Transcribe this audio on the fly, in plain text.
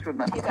You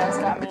guys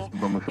got me.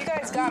 You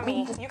guys got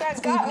me. You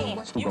guys got me.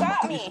 You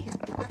got me.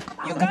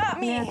 You got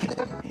me.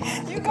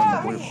 You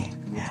got me.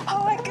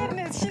 Oh my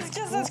goodness, she's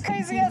just as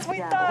crazy as we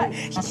thought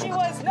she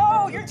was.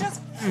 No, you're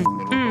just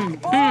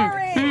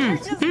boring. You're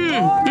just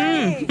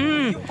boring.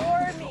 You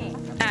bore me.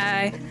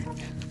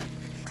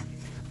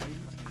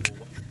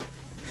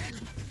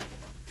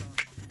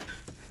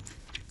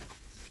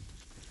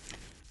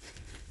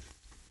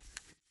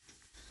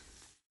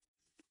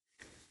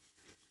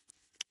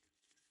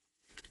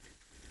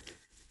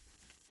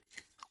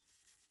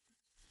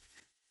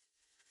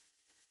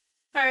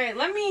 All right,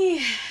 let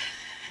me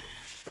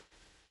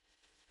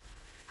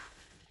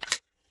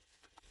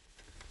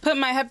put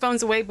my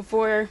headphones away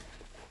before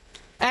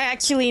I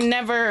actually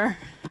never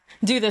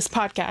do this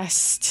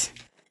podcast.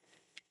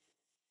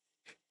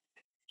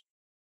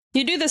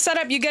 You do the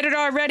setup, you get it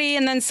all ready,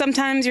 and then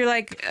sometimes you're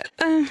like,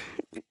 I'm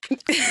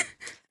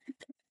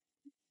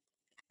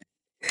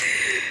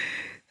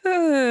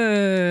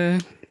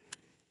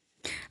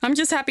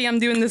just happy I'm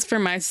doing this for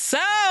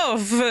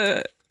myself.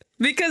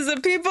 Because the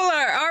people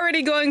are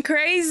already going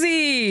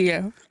crazy.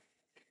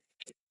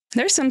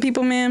 There's some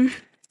people, man.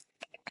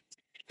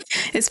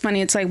 It's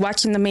funny. It's like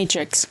watching The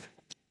Matrix.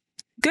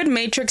 Good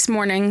Matrix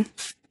morning.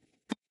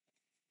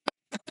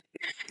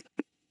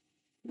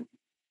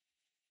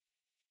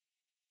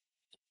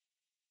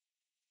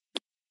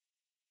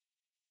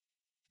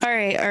 All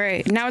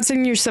right. Now it's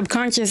in your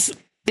subconscious.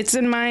 It's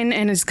in mine,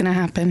 and it's going to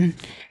happen.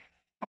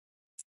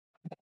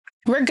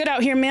 We're good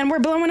out here, man. We're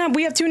blowing up.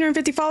 We have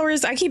 250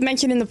 followers. I keep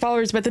mentioning the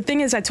followers, but the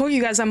thing is, I told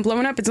you guys I'm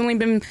blowing up. It's only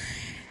been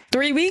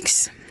 3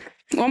 weeks,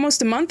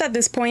 almost a month at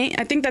this point.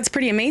 I think that's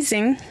pretty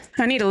amazing.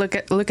 I need to look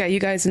at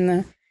you guys in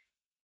the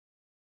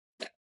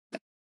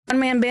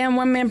one-man band,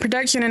 one-man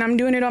production, and I'm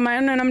doing it on my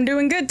own, and I'm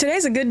doing good.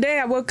 Today's a good day.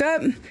 I woke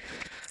up.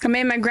 I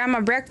made my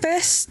grandma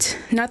breakfast.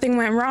 Nothing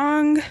went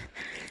wrong.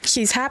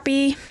 She's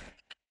happy.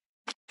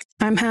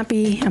 I'm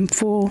happy. I'm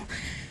full.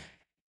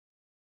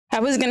 I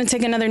was going to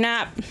take another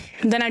nap.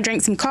 Then I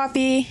drank some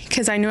coffee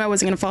because I knew I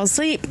wasn't going to fall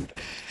asleep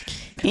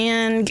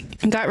and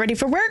got ready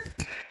for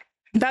work.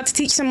 About to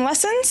teach some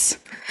lessons,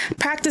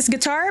 practice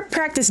guitar,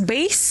 practice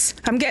bass.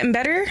 I'm getting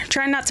better,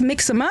 trying not to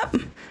mix them up.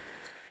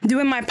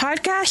 Doing my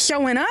podcast,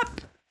 showing up,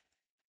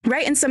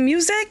 writing some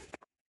music.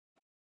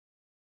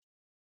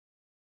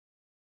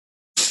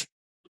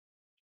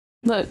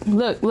 Look.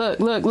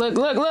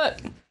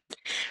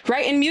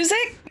 Writing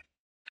music.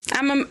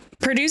 I'm a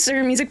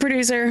producer, music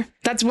producer.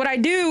 That's what I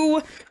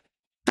do.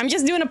 I'm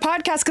just doing a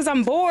podcast because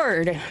I'm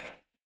bored.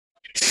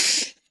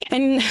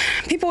 And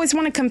people always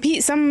want to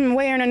compete some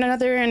way or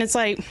another. And it's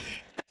like,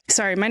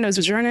 sorry, my nose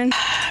was running.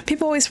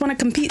 People always want to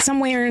compete some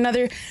way or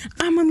another.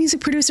 I'm a music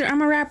producer.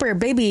 I'm a rapper.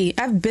 Baby,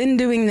 I've been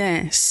doing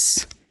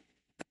this.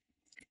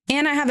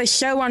 And I have a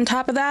show on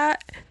top of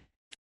that.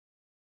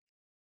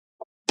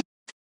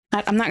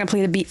 I'm not going to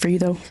play the beat for you,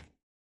 though.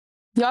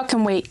 Y'all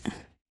can wait.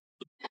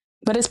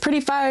 But it's pretty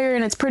fire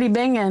and it's pretty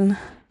banging.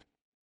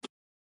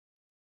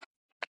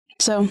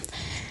 So,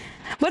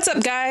 what's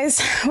up,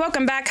 guys?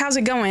 Welcome back. How's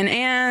it going?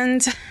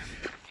 And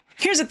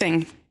here's the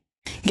thing.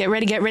 Get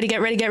ready.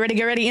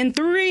 In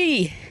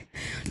 3,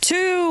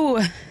 2,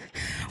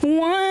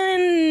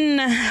 1.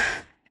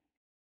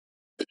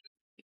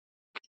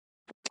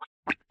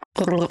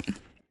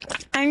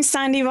 I'm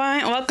Sandy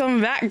Vine.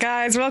 Welcome back,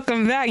 guys.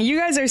 Welcome back. You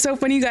guys are so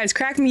funny. You guys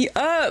crack me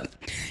up.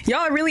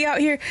 Y'all are really out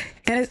here.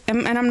 And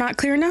I'm not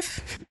clear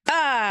enough.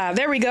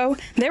 There we go.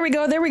 There we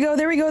go,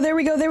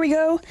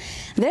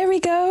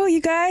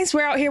 you guys.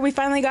 We're out here. We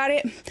finally got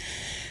it.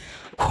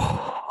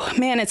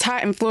 Man, it's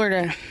hot in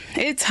Florida.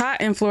 It's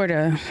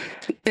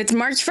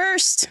March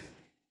 1st.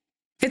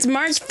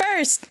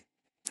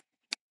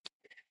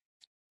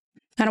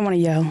 I don't want to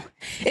yell.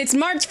 It's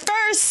March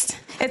 1st.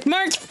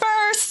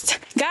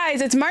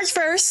 Guys, it's March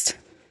 1st.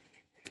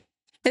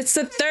 It's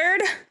the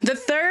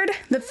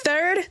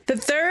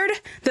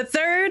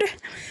third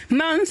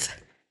month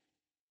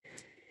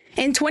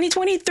in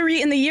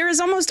 2023, and the year is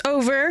almost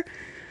over.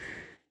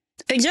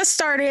 It just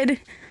started,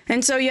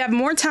 and so you have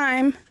more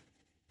time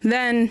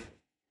than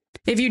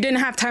if you didn't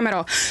have time at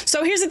all.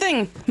 So here's the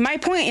thing. My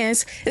point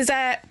is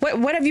that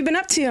what have you been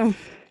up to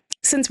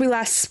since we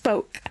last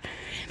spoke?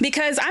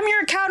 Because I'm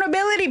your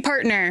accountability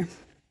partner.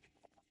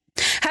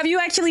 Have you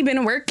actually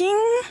been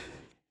working?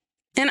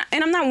 And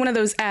I'm not one of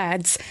those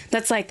ads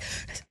that's like,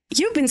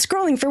 you've been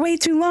scrolling for way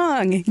too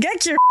long.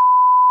 Get your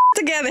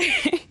together.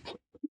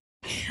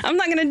 I'm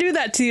not going to do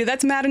that to you.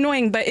 That's mad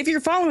annoying. But if you're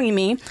following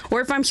me,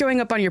 or if I'm showing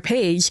up on your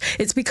page,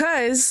 it's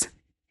because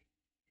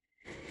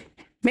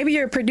maybe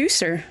you're a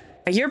producer.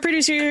 You're a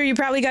producer, you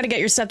probably got to get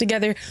your stuff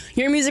together.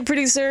 You're a music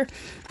producer,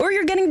 or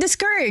you're getting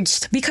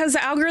discouraged because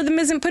the algorithm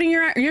isn't putting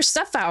your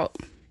stuff out.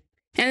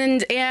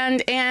 And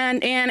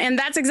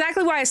that's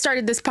exactly why I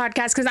started this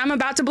podcast, because I'm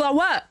about to blow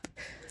up.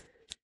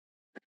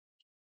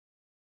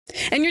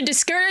 And you're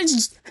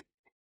discouraged.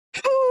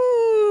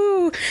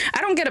 Ooh,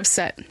 I don't get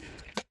upset.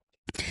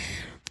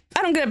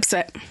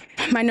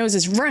 My nose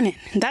is running.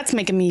 That's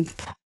making me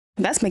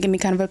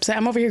kind of upset.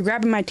 I'm over here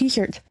grabbing my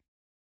t-shirt.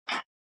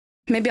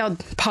 Maybe I'll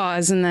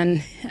pause and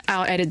then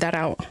I'll edit that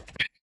out.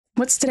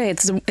 What's today?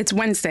 It's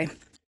Wednesday.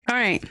 All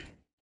right.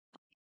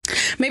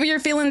 Maybe you're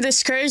feeling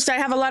discouraged. I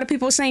have a lot of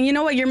people saying, you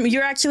know what?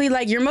 You're actually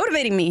like, you're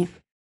motivating me.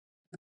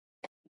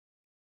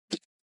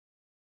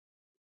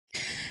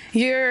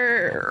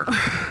 You're...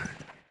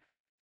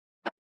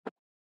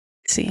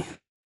 See,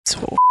 this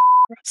whole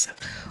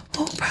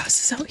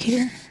process out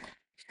here.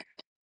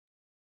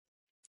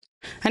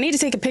 I need to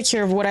take a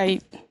picture of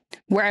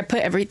where I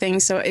put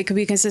everything so it could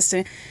be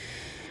consistent.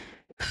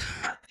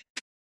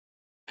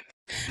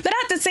 But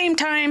at the same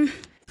time,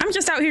 I'm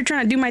just out here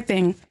trying to do my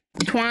thing.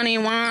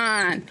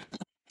 21.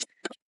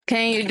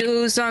 Can you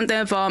do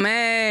something for me?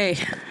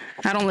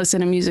 I don't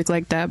listen to music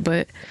like that,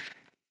 but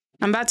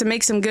I'm about to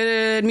make some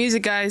good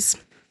music, guys.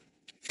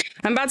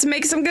 I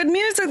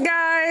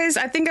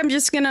think I'm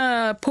just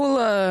gonna pull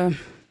a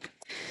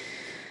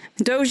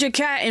Doja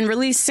Cat and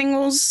release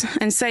singles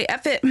and say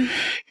F it.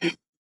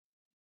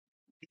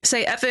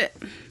 Say F it.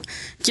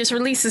 Just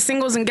release the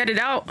singles and get it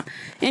out.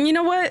 And you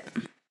know what?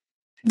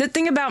 The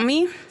thing about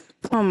me,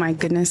 oh my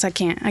goodness, I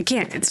can't.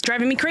 It's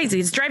driving me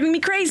crazy.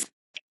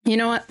 You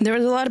know what? There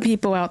was a lot of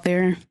people out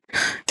there.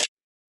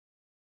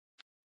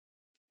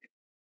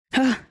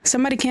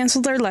 Somebody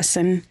canceled their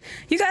lesson.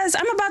 You guys,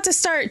 I'm about to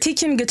start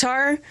teaching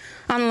guitar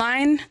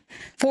online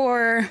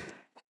for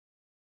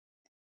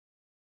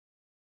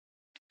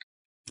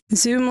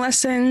Zoom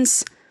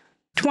lessons.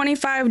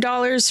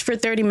 $25 for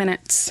 30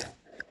 minutes.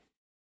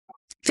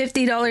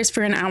 $50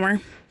 for an hour.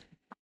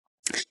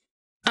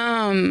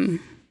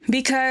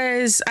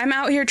 Because I'm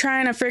out here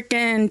trying to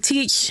freaking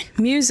teach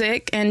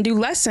music and do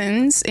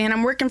lessons, and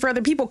I'm working for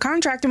other people,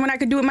 contracting when I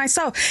could do it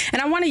myself.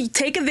 And I want to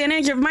take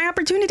advantage of my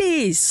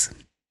opportunities.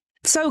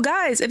 So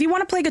guys, if you want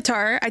to play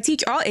guitar, I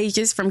teach all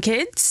ages from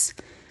kids,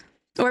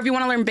 or if you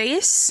want to learn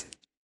bass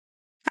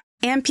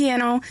and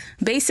piano,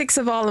 basics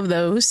of all of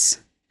those.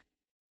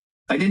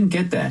 I didn't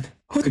get that.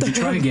 Could you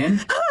try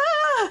again?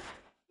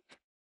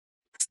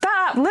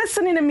 Stop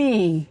listening to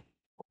me.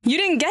 You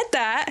didn't get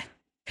that?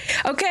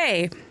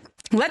 Okay,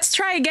 let's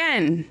try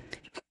again.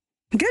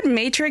 Good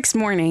Matrix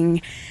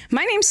morning.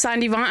 My name's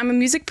Sandy Vaughn. I'm a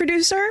music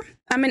producer.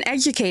 I'm an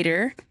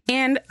educator,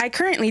 and I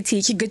currently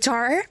teach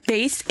guitar,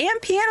 bass,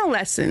 and piano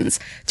lessons.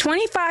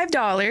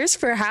 $25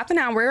 for half an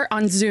hour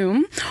on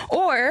Zoom,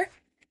 or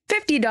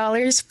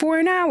 $50 for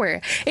an hour.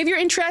 If you're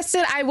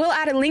interested, I will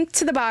add a link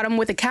to the bottom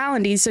with a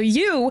calendar so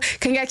you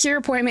can get your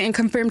appointment and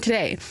confirm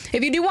today.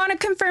 If you do want to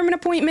confirm an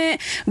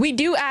appointment, we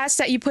do ask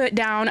that you put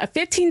down a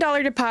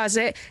 $15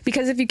 deposit,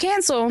 because if you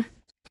cancel,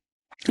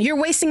 you're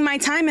wasting my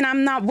time and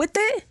I'm not with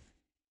it.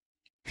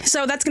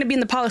 So that's going to be in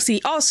the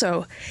policy.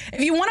 Also,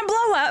 if you want to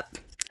blow up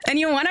and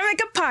you want to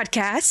make a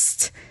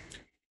podcast,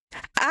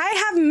 I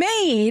have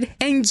made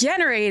and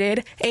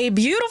generated a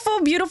beautiful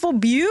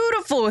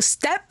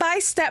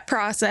step-by-step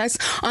process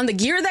on the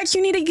gear that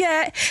you need to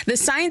get, the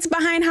science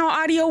behind how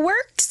audio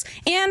works,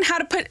 and how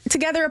to put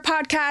together a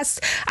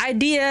podcast,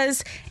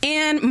 ideas,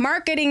 and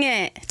marketing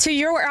it to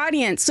your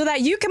audience so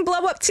that you can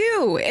blow up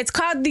too. It's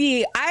called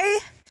the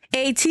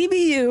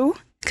IATBU,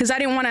 because I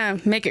didn't want to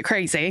make it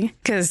crazy,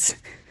 because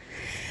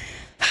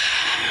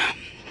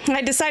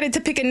I decided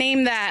to pick a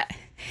name that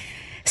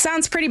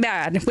sounds pretty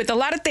bad with a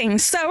lot of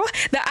things. So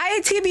the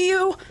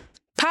IATBU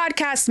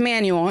podcast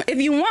manual, if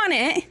you want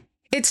it,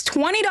 it's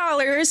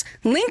 $20.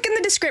 Link in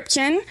the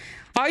description.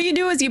 All you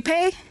do is you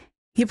pay,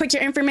 you put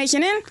your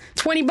information in,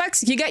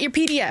 $20, you get your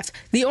PDF.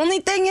 The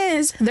only thing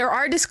is there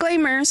are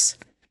disclaimers.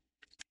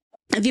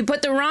 If you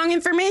put the wrong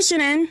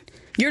information in,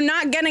 you're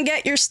not going to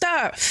get your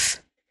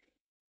stuff.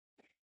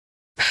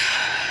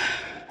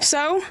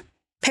 So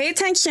pay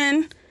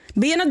attention,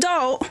 be an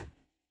adult.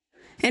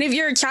 And if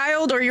you're a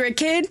child or you're a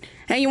kid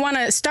and you want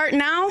to start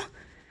now,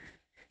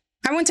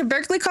 I went to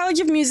Berklee College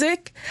of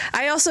Music.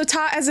 I also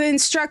taught as an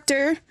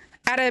instructor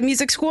at a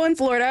music school in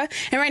Florida.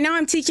 And right now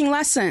I'm teaching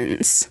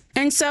lessons.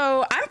 And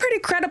so I'm pretty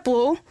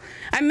credible.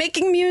 I'm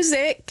making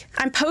music.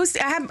 I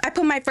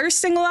put my first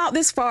single out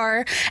this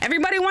far.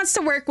 Everybody wants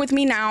to work with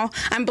me now.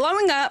 I'm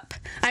blowing up.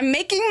 I'm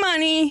making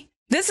money.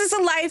 This is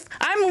a life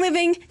I'm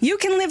living. You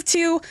can live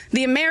too.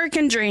 The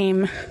American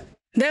dream.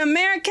 The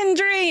American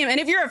dream. And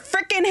if you're a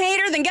freaking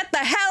hater, then get the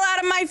hell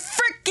out of my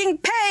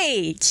freaking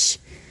page.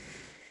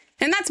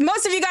 And that's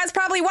most of you guys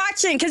probably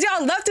watching, because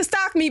y'all love to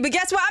stalk me. But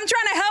guess what? I'm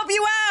trying to help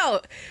you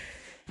out.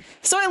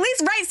 So at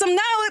least write some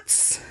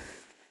notes.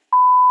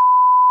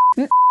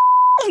 They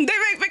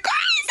make me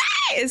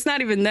crazy. It's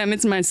not even them.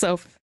 It's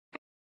myself.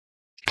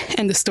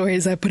 And the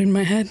stories I put in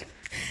my head.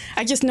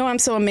 I just know I'm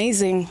so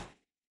amazing.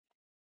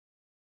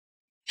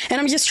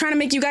 And I'm just trying to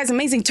make you guys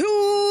amazing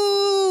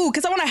too,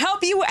 because I want to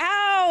help you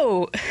out.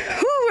 Woo,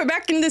 we're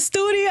back in the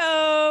studio.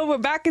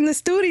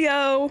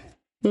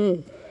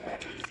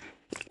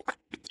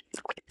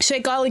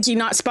 Shakeology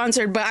not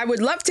sponsored, but I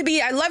would love to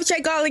be. I love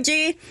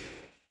Shakeology.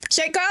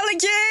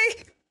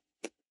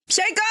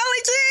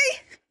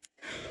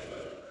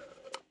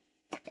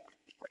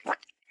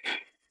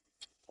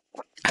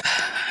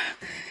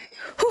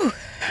 Whew.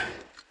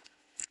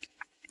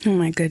 Oh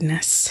my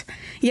goodness.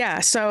 Yeah,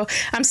 so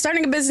I'm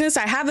starting a business.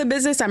 I have a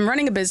business. I'm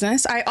running a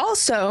business. I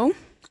also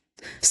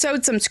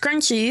sewed some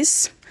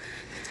scrunchies.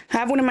 I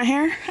have one in my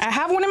hair. I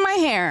have one in my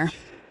hair.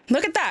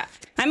 Look at that.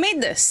 I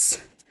made this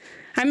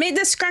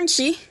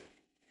scrunchie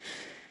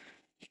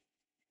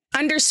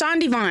under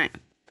Sondivant.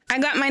 I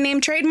got my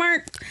name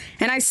trademarked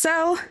and I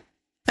sell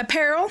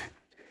apparel.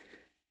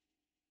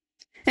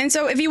 And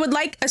so if you would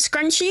like a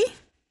scrunchie,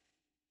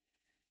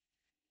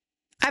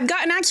 I've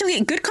gotten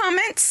actually good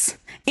comments.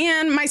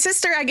 And my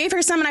sister, I gave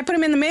her some and I put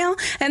them in the mail.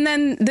 And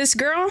then this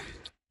girl,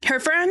 her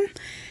friend,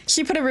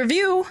 she put a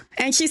review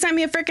and she sent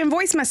me a freaking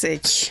voice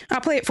message.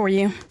 I'll play it for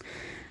you.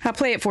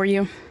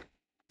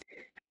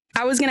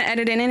 I was going to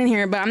edit it in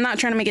here, but I'm not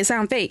trying to make it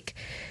sound fake.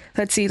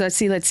 Let's see.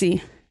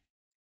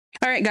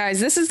 All right, guys,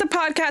 this is the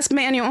podcast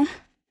manual.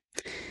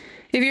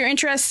 If you're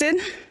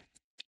interested,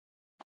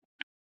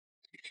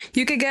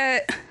 you could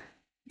get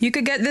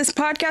this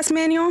podcast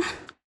manual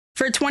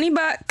for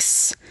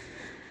 $20.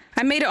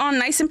 I made it all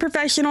nice and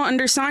professional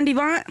under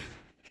Sondivant.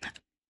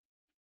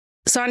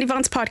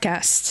 Sondivant's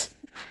podcast.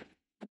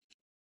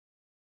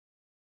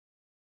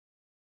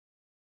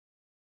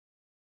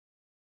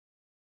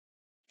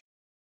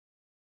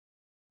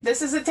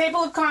 This is a table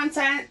of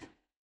content.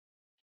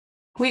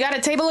 We got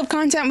a table of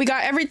content. We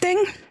got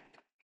everything.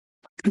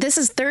 This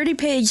is 30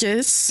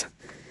 pages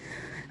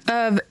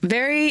of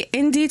very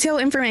in detail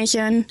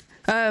information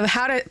of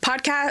how to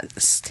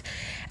podcast,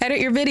 edit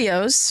your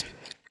videos.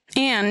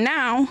 And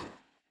now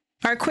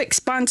our quick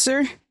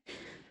sponsor,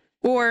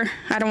 or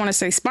I don't want to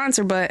say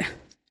sponsor, but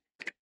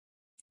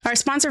our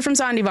sponsor from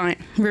Sondivant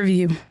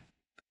review.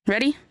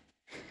 Ready?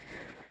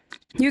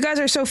 You guys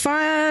are so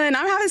fun.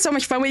 I'm having so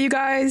much fun with you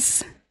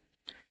guys.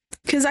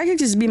 Because I could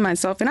just be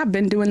myself, and I've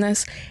been doing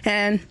this,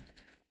 and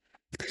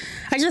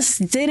I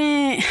just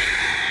didn't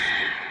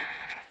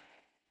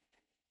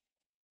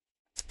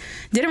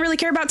really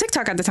care about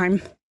TikTok at the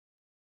time.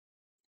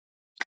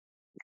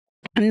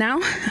 And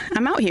now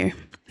I'm out here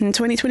in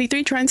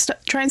 2023 trying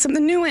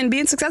something new and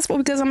being successful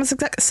because I'm a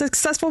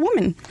successful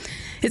woman.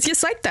 It's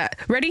just like that.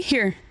 Ready?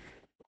 Here.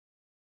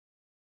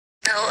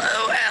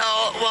 LOL.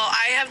 Well,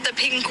 I have the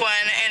pink one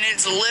and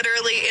it's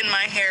literally in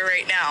my hair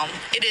right now.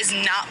 It is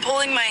not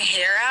pulling my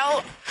hair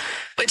out,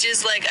 which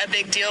is like a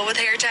big deal with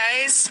hair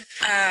ties.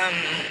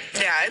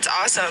 Yeah, it's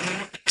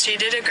awesome. She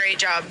did a great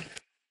job.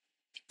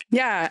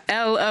 Yeah,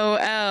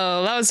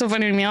 LOL. That was so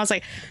funny to me. I was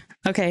like,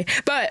 okay.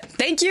 But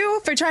thank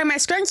you for trying my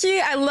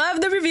scrunchie. I love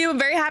the review. I'm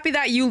very happy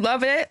that you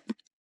love it.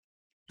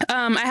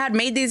 I had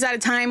made these at a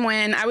time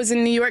when I was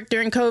in New York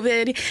during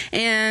COVID,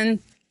 and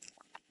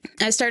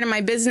I started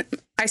my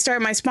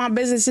small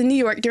business in New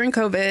York during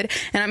COVID,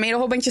 and I made a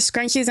whole bunch of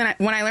scrunchies. And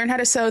when I learned how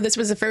to sew, this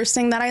was the first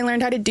thing that I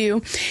learned how to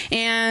do.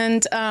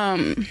 And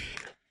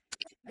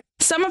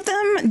some of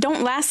them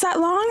don't last that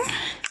long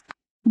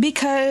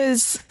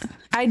because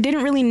I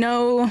didn't really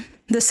know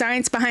the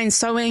science behind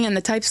sewing and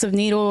the types of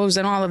needles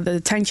and all of the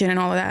tension and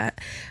all of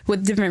that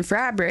with different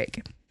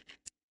fabric.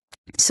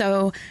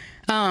 So,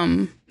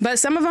 but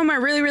some of them are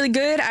really, really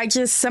good.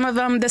 Some of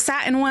them, the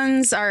satin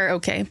ones are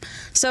okay.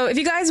 So if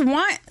you guys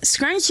want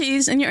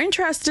scrunchies and you're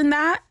interested in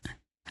that,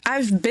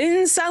 I've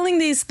been selling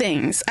these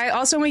things. I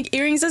also make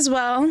earrings as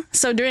well.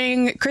 So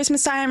during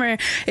Christmas time, or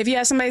if you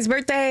have somebody's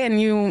birthday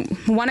and you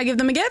want to give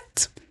them a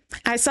gift,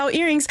 I sell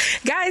earrings.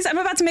 Guys, I'm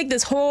about to make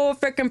this whole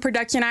freaking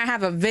production. I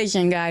have a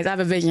vision, guys. I have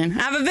a vision.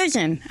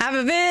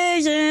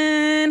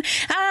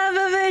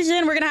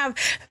 We're going to have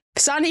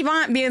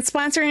Sondivant being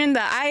sponsoring the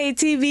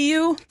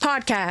IATVU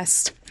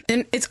podcast.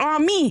 And it's all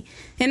me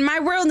in my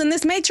world in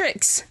this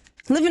matrix.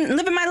 Living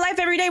my life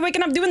every day,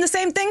 waking up, doing the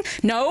same thing.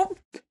 Nope.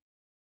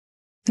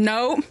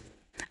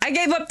 I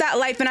gave up that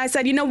life and I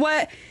said, you know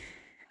what?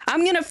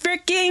 I'm going to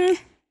freaking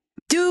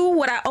do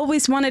what I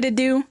always wanted to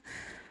do.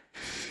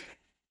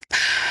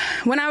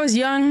 When I was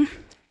young,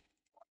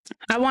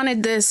 I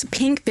wanted this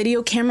pink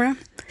video camera.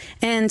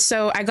 And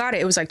so I got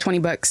it. It was like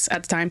 $20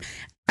 at the time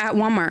at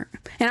Walmart.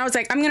 And I was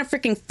like, I'm going to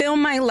freaking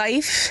film my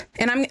life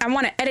and I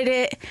want to edit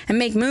it and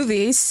make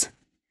movies.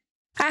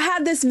 I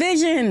had this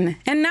vision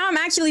and now I'm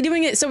actually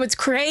doing it. So it's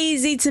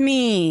crazy to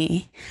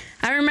me.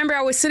 I remember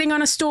I was sitting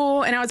on a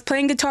stool and I was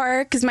playing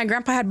guitar because my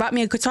grandpa had bought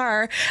me a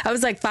guitar. I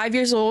was like 5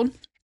 years old.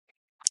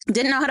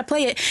 Didn't know how to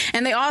play it.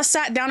 And they all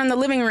sat down in the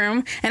living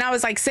room and I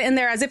was like sitting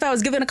there as if I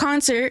was giving a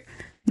concert.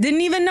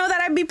 Didn't even know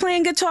that I'd be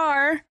playing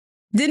guitar.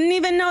 Didn't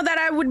even know that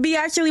I would be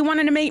actually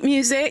wanting to make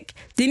music.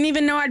 Didn't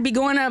even know I'd be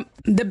going to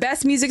the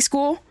best music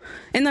school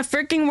in the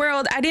freaking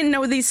world. I didn't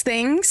know these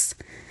things.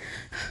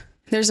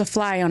 There's a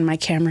fly on my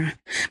camera.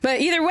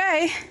 But either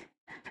way,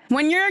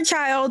 when you're a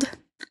child,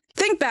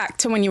 think back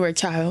to when you were a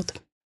child.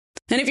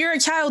 And if you're a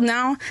child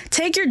now,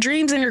 take your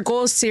dreams and your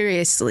goals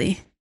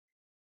seriously.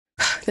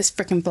 This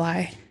freaking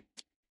fly.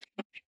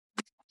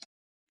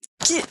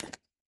 Get.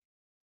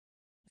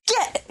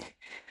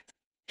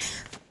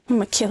 I'm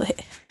gonna kill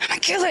it.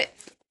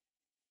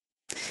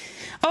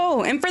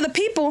 Oh, and for the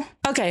people,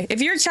 okay,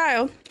 if you're a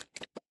child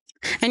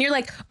and you're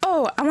like,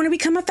 oh, I want to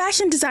become a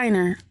fashion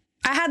designer.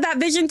 I had that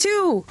vision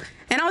too.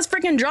 And I was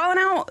freaking drawing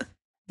out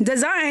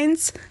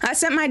designs. I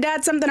sent my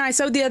dad something I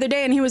sewed the other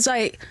day and he was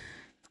like,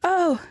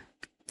 oh,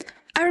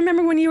 I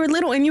remember when you were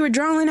little and you were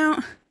drawing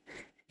out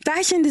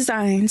fashion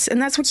designs,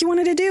 and that's what you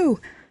wanted to do.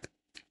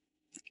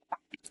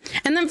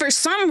 And then for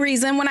some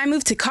reason, when I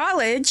moved to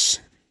college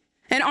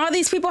and all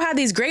these people had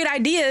these great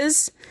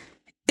ideas,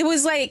 it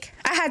was like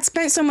I had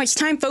spent so much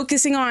time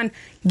focusing on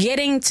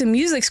getting to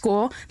music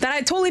school that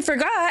I totally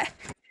forgot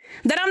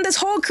that I'm this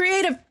whole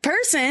creative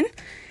person.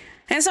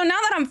 And so now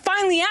that I'm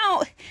finally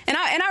out, and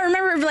I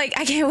remember, like,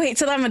 I can't wait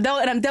till I'm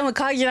adult and I'm done with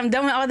college and I'm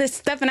done with all this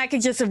stuff and I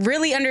can just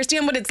really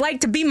understand what it's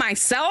like to be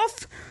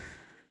myself.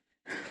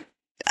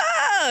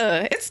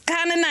 It's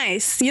kind of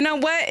nice. You know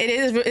what?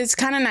 It's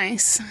kind of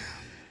nice.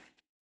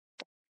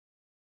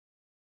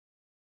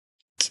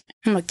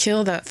 I'm gonna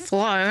kill that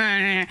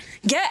fly.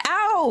 Get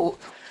out!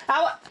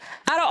 Out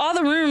of all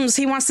the rooms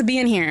he wants to be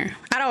in here.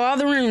 Out of all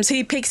the rooms,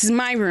 he picks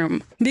my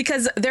room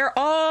because they're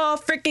all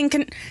freaking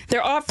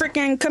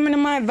coming to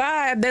my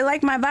vibe. They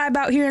like my vibe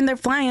out here and they're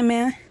flying,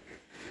 man.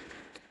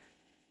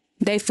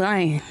 They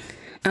flying.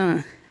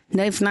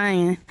 They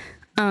flying.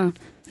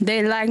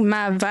 They like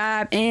my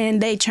vibe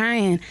and they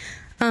trying.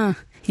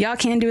 Y'all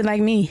can't do it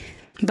like me.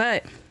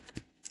 But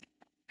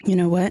you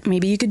know what?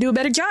 Maybe you could do a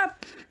better job.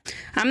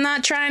 I'm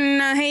not trying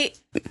to hate,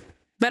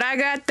 but I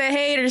got the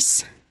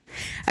haters.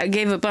 I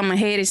gave up on my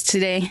haters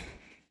today.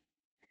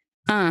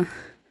 I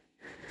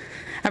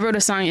wrote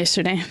a song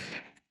yesterday.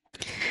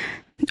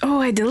 Oh,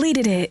 I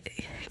deleted it.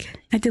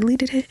 I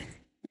deleted it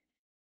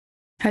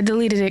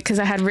because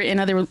I had written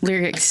other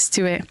lyrics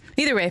to it.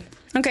 Either way.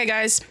 Okay,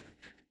 guys.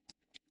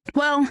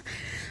 Well,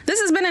 this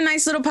has been a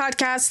nice little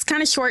podcast.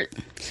 Kind of short.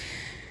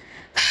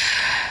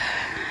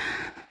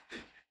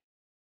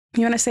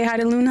 You want to say hi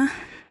to Luna?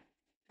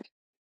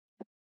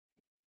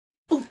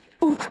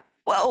 Ooh,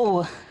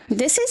 whoa.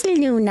 This is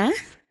Luna.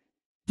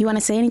 You want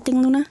to say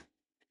anything, Luna?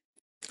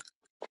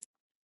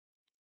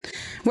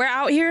 We're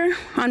out here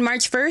on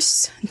March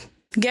 1st,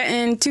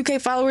 getting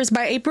 2K followers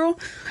by April.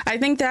 I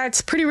think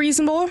that's pretty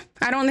reasonable.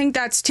 I don't think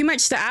that's too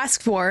much to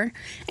ask for.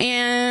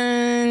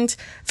 And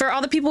for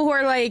all the people who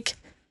are like,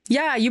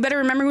 yeah, you better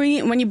remember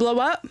me when you blow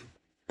up.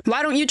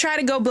 Why don't you try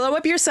to go blow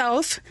up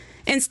yourself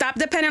and stop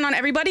depending on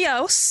everybody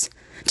else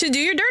to do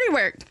your dirty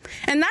work?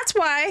 And that's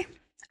why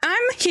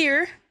I'm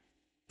here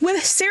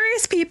with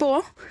serious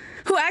people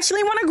who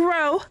actually want to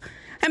grow,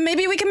 and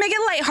maybe we can make it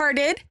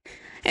lighthearted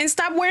and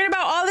stop worrying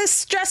about all this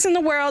stress in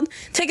the world.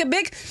 Take a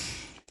big,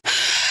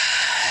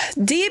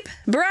 deep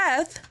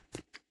breath.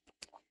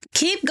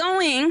 Keep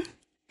going.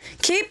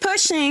 Keep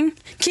pushing.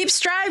 Keep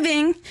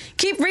striving.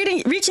 Keep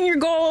reaching your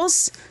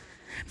goals.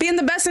 Being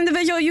the best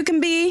individual you can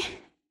be.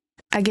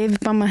 I gave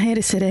up on my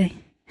haters today,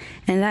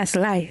 and that's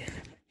life.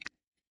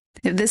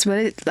 If this what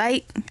it's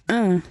like,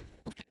 to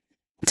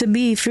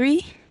be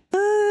free.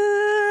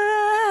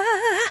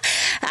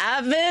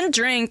 I've been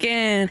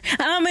drinking.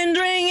 I'm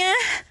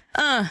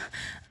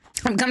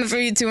coming for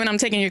you too, and I'm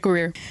taking your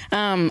career.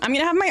 I'm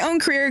gonna have my own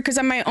career because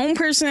I'm my own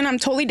person. I'm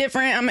totally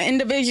different. I'm an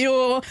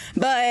individual,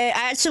 but I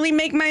actually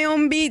make my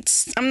own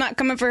beats. I'm not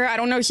coming for her. I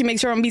don't know if she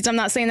makes her own beats. I'm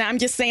not saying that. I'm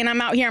just saying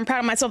I'm out here. I'm proud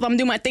of myself. I'm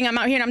doing my thing. I'm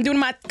out here and I'm doing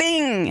my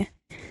thing.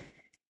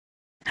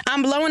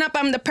 I'm blowing up.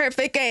 I'm the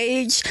perfect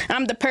age.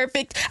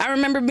 I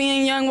remember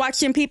being young,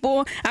 watching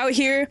people out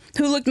here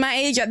who looked my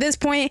age at this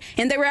point,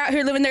 and they were out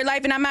here living their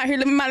life, and I'm out here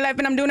living my life,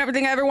 and I'm doing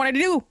everything I ever wanted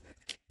to do.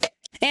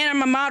 And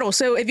I'm a model.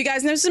 So if you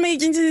guys know some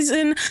agencies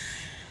in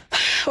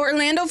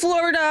Orlando,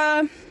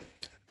 Florida,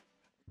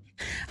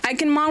 I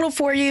can model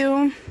for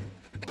you.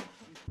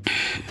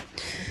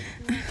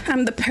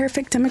 I'm the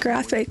perfect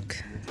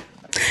demographic.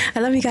 I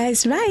love you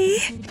guys.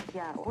 Bye.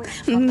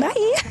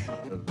 Bye.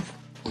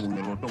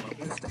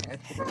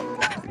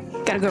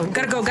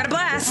 Gotta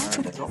blast.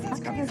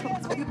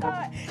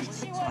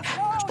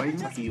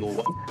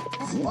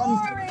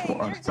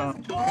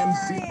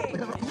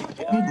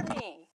 MC.